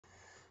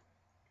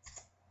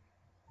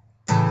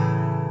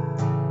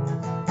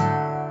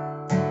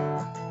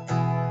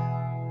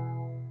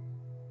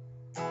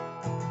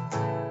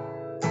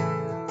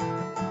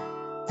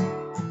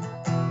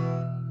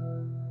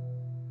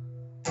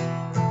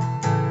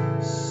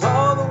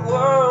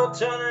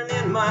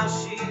in my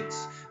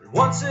sheets, and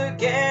once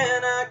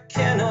again I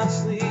cannot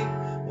sleep.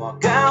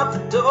 Walk out the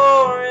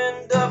door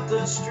and up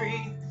the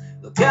street,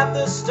 look at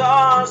the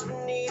stars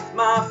beneath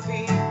my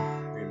feet.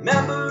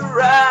 Remember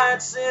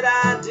rights that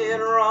I did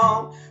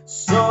wrong,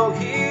 so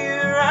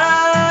here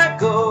I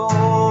go.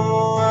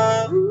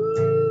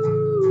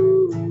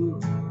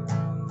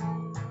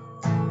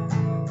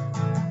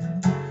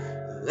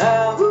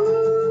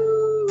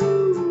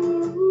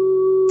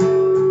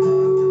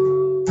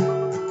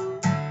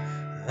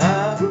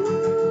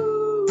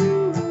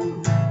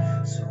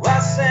 So I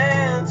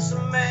sent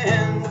some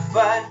men to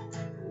fight.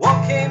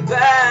 One came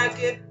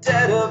back at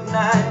dead of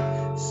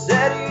night,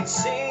 said he'd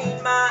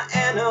seen my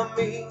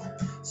enemy,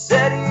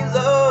 said he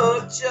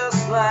looked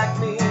just like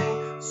me.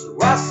 So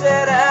I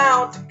set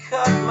out to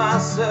cut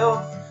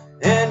myself,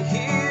 and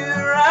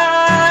here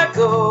I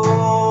go.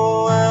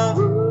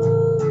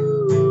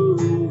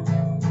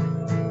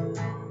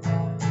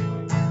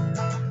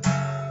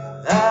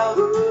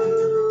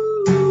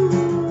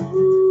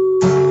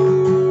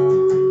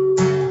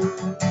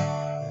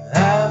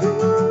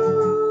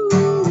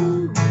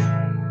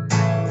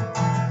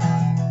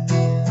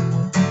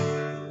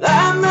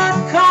 I'm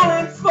not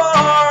calling for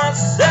a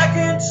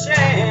second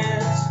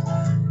chance,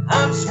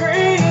 I'm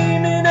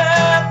screaming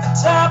at the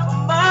top of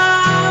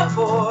my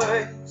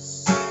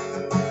voice.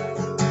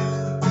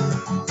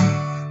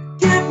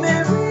 Give me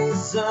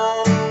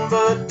reason,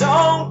 but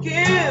don't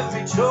give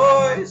me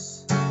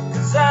choice,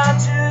 'cause I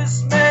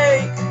just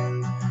make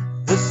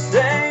the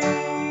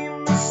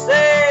same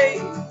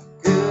mistake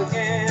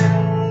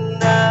again.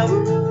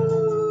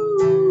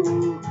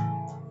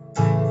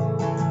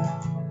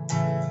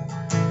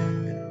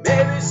 And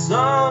maybe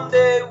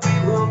someday we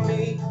will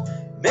meet,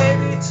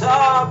 maybe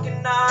talk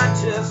and not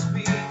just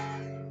speak.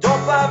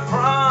 Don't buy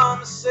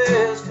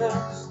promises,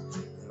 'cause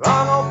there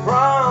are no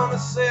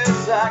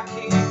promises I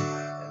keep.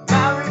 And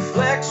my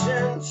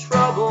reflection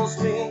troubles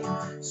me,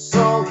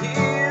 so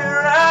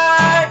here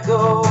I go.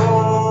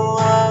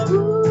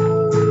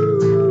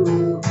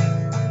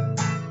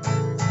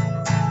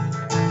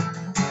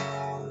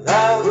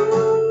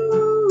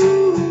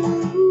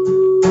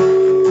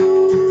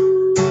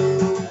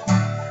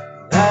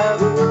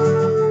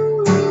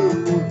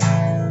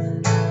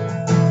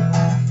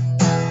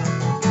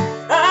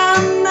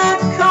 I'm not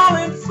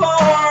calling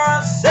for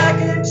a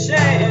second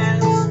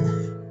chance,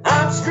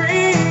 I'm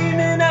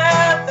screaming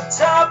at the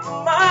top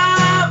of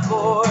my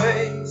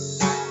voice.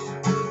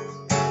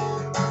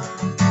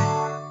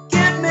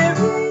 Give me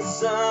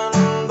reason,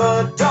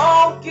 but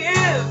don't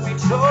give me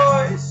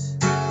choice,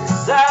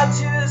 'cause I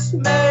just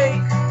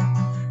make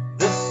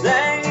the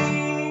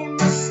same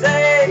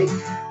mistake.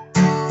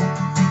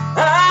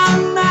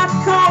 I'm not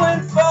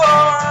calling for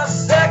a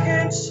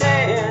second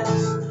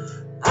chance,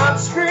 I'm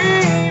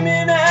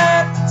screaming